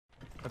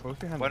They're both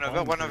behind One the over,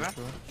 bomb, one I'm over.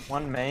 pretty sure.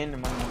 One main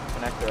and one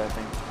connector, I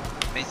think.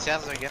 Main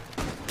stairs again.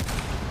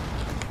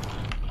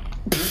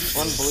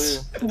 One blue.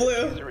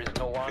 Blue.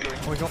 Oh,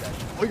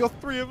 we got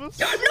 3 of us!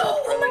 No!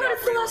 Oh my god,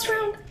 it's the last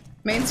round!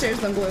 Main stairs,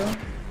 then blue.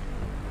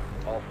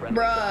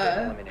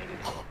 Bruh.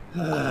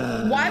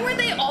 Why were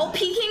they all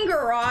peeking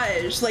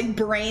garage? Like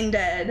brain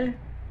dead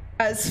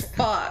as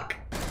fuck.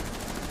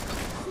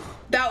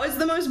 That was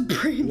the most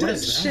brain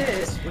dead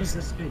shit. What is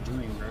this guy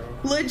doing, bro?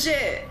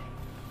 Legit.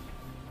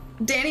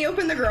 Danny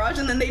opened the garage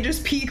and then they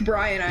just peek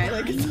Bri and I.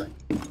 Like, it's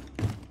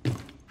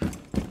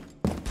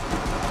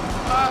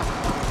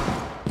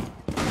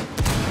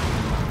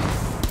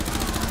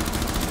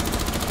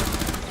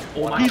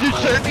He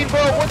just shot me, bro.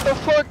 What the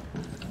fuck?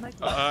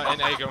 An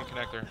A going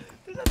connector.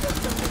 What the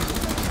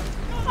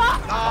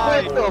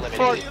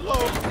fuck?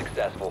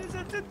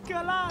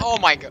 Oh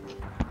my god.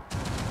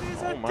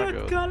 Oh my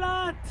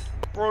god.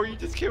 Bro, you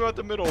just came out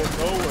the middle of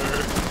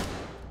nowhere.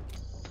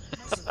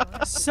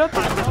 Ça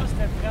par contre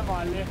c'était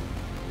vraiment laid.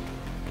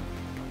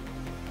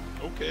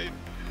 Okay.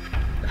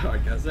 I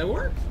guess that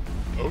works.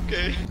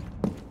 Okay.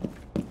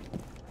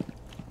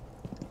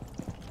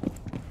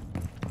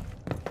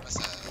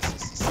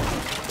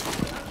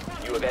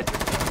 You have entered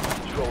the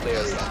controlled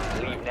area.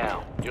 Leave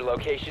now. Your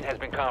location has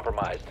been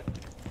compromised.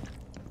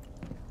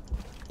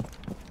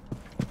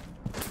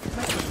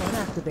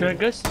 Un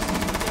gars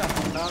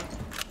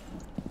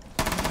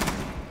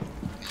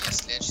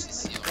Sledge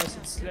CC. Ouais,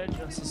 c'est du sledge,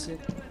 hein, CC.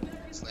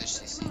 Sledge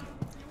CC.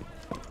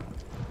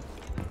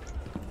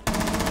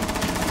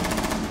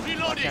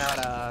 Watch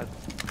out,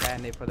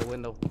 bandit for the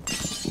window.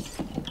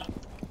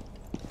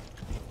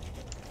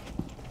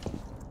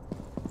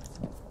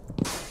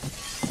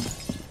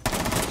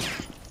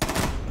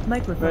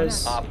 Microphone.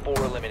 Op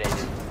 4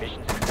 eliminated.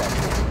 Mission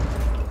successful.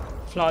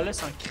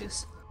 Flawless en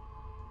crise.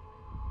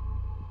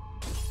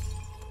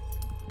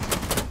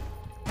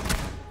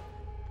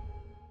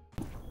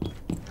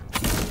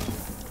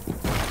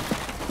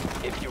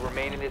 If you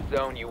remain in this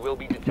zone, you will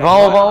be detected.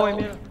 Va,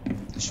 Emile.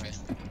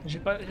 J'ai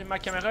ma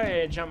caméra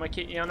est jam, ok.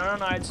 Il y en a un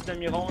dans du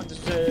demi-rond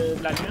de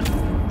la lune.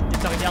 Il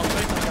te regarde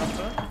pas, il te regarde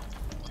pas.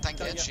 On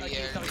t'inquiète, j'ai une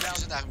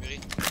fusion d'armurerie.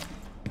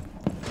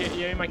 Ok, il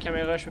y a eu ma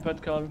caméra, je fais pas de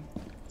call.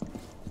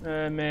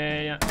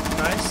 Mais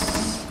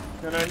nice.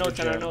 Il y en a un autre,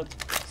 il y en a un autre.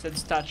 C'est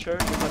du Thatcher, j'ai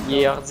pas de call. Il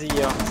est hardy, il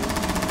est hardy.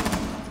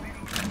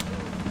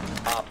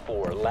 Op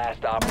 4,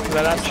 last operator.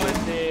 La last one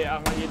était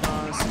envoyé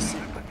dans CC.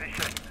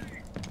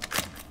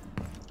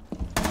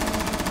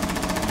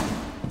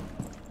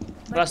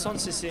 La sonde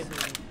CC.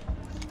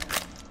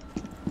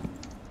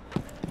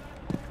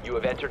 You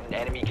have entered an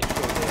enemy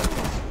controlled area.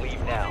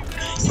 Leave now.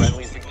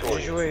 Friendly's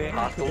victorious.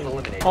 Hostiles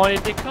eliminated. On les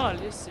décale,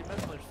 c'est même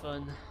pas le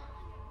fun.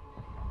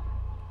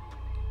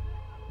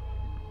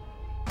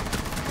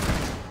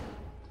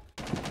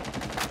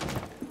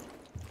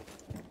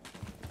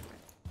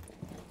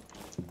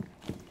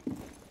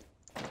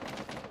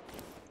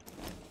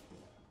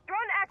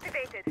 Drone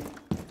activated.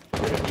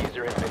 The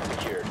diffuser has been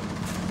secured.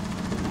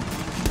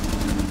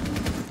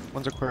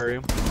 One's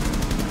aquarium.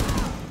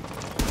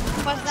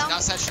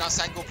 Je suis dans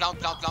scène, go plante,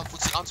 faut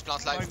que tu rentres, tu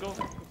plantes live. Ouais,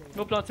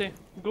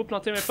 go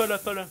planter, mais pas là,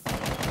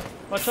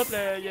 Watch out,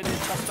 il y a des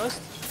posts.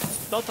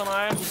 D'autres en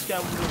arrière ou jusqu'à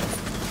vous.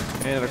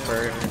 And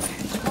aquarium.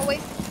 Oh wait.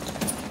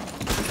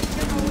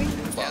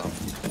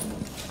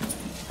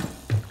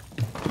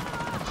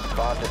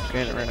 Bomb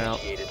Renown.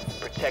 initiated.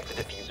 Protect the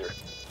diffuser.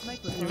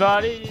 Il va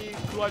aller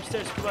couloir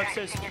upstairs, si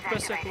tu pas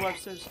ça, couloir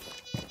upstairs.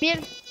 Bill,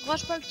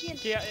 rush pas le kill.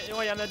 Ok,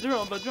 ouais, y'en a deux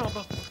en bas,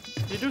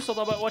 Les deux sont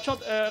en bas. Watch out,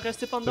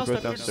 restez pas dedans, They're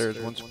c'est un both peu.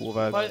 downstairs, one's pool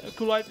vibe. Ouais,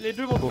 couloir, les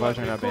deux vont couloir.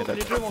 Courage, un bandit.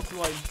 Les deux vont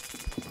couloir.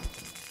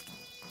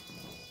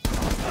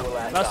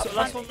 Last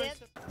Last one. The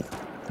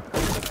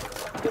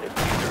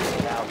diffuser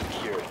is now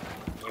secured.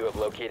 You have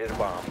located a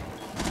bomb.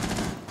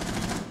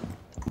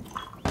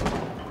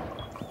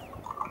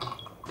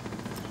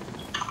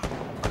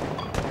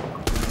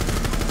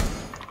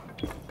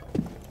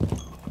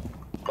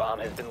 Bomb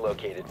has been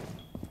located.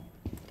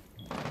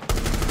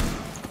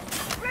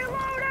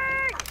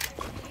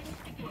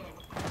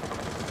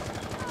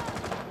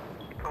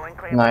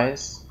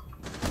 Nice.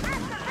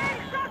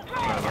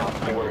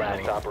 Four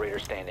last operator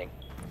standing.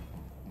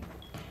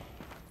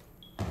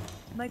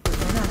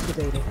 Microphone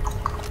activated.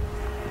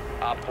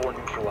 Op 4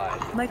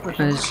 neutralized.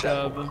 Microphone. Nice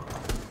job.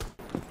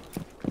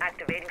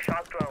 Activating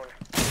shock drone.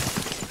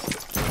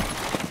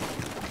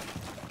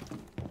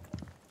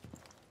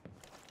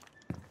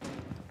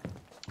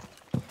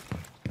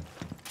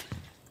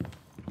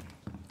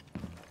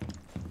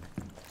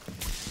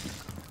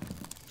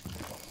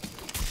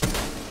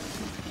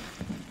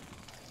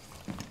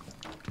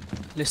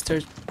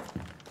 Listers.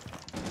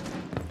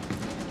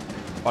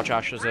 Watch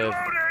Ash, there's a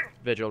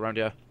vigil around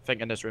you. I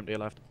think in this room to your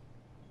left.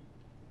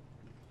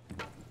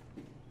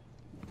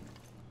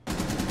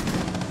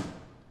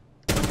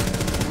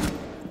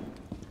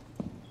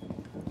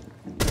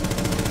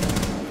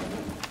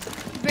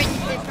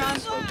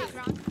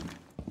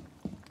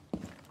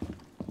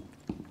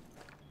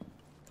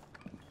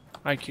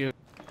 IQ.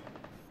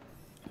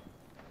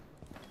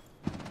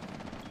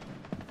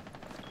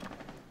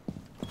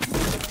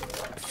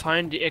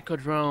 Find the echo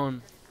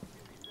drone.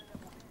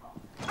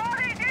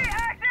 RED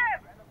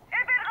active!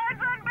 If it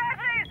runs on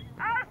batteries,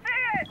 I'll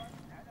see it!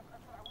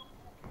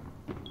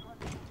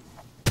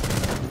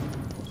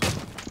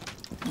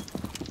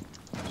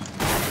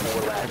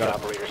 Four last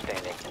operator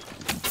standing.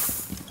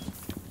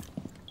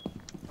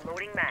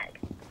 Loading mag.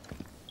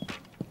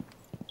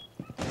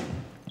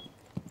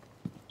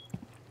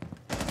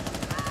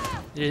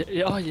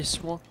 Yeah, oh, il est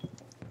sur moi.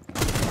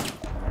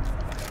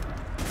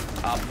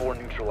 Op 4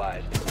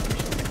 neutralized.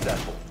 Mission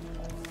successful.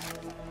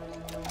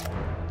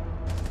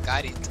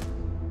 Got it.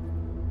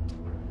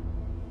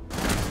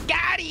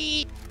 Got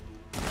it!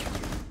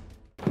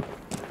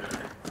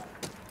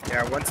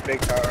 Yeah, one's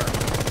big tower.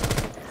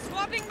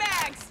 Swapping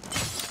bags!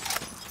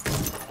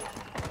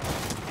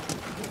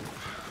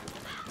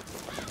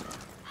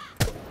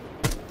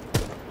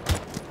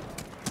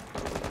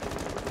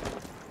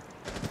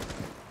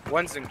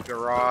 One's in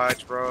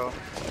garage, bro.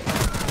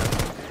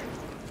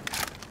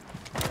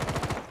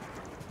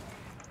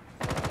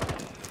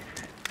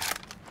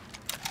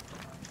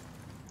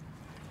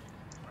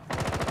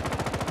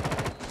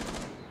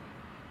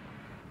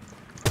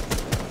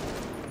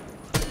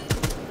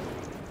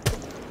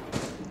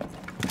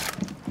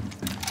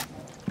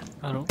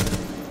 Allô?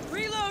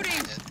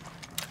 Reloading!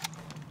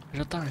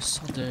 J'entends un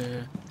son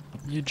de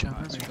New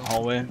Jammer.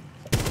 Hallway.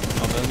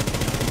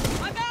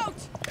 I'm out!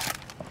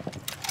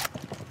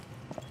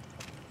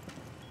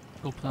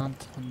 Go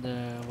plant on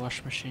the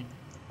wash machine.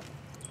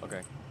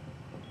 Okay.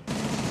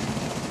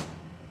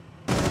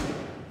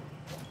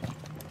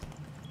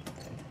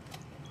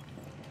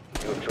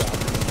 You have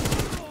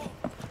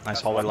dropped.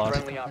 Nice hallway loss.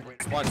 Friendly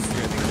operator.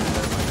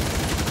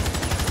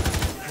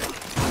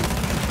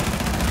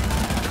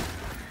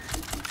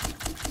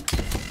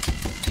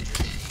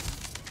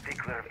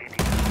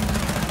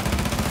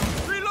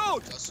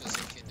 Reload! Also, is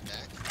it in the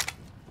back?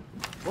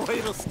 Boy,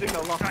 it'll sting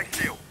a lot.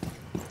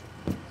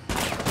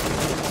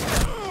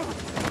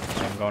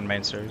 I'm going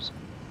main stairs.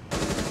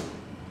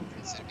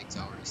 It's a big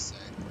tower this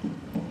side.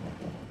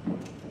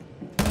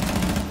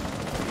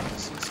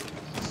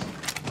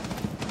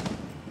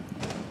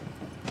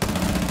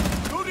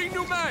 Loading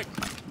new mag!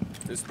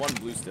 There's one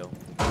blue still.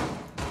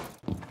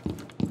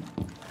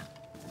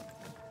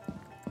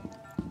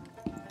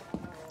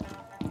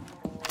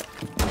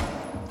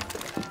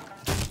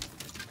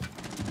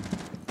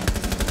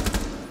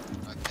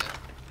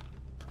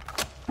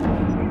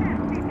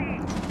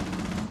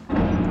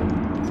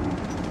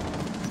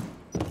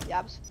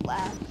 Jobs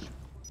flash.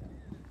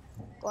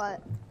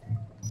 What?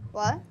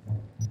 What?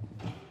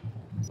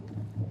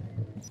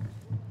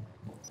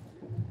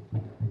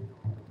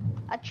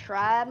 I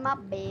tried my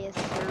best,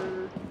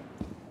 sir.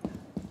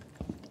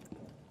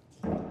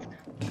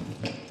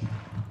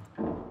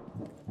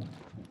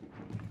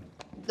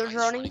 There's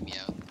running. Me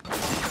out.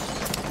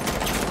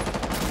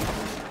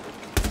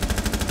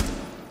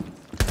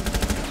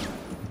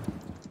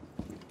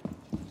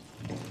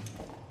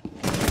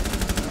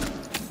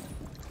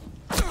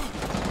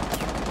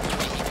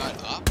 He got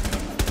up.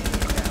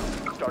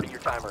 Starting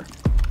your timer.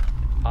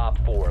 Op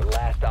 4,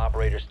 last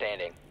operator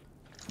standing.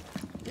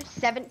 There's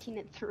 17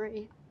 at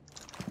 3.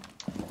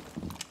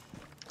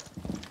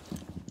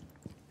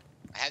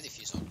 I have the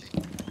fuse on play.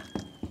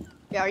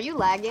 Yeah, are you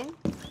lagging?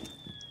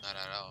 Not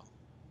at all.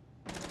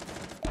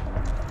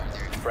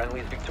 Friendly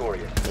is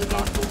victorious. Mhm.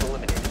 Hostiles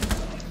eliminated.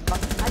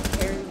 Fuck, I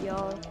carried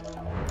y'all.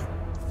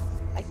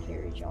 I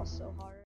carried y'all so hard.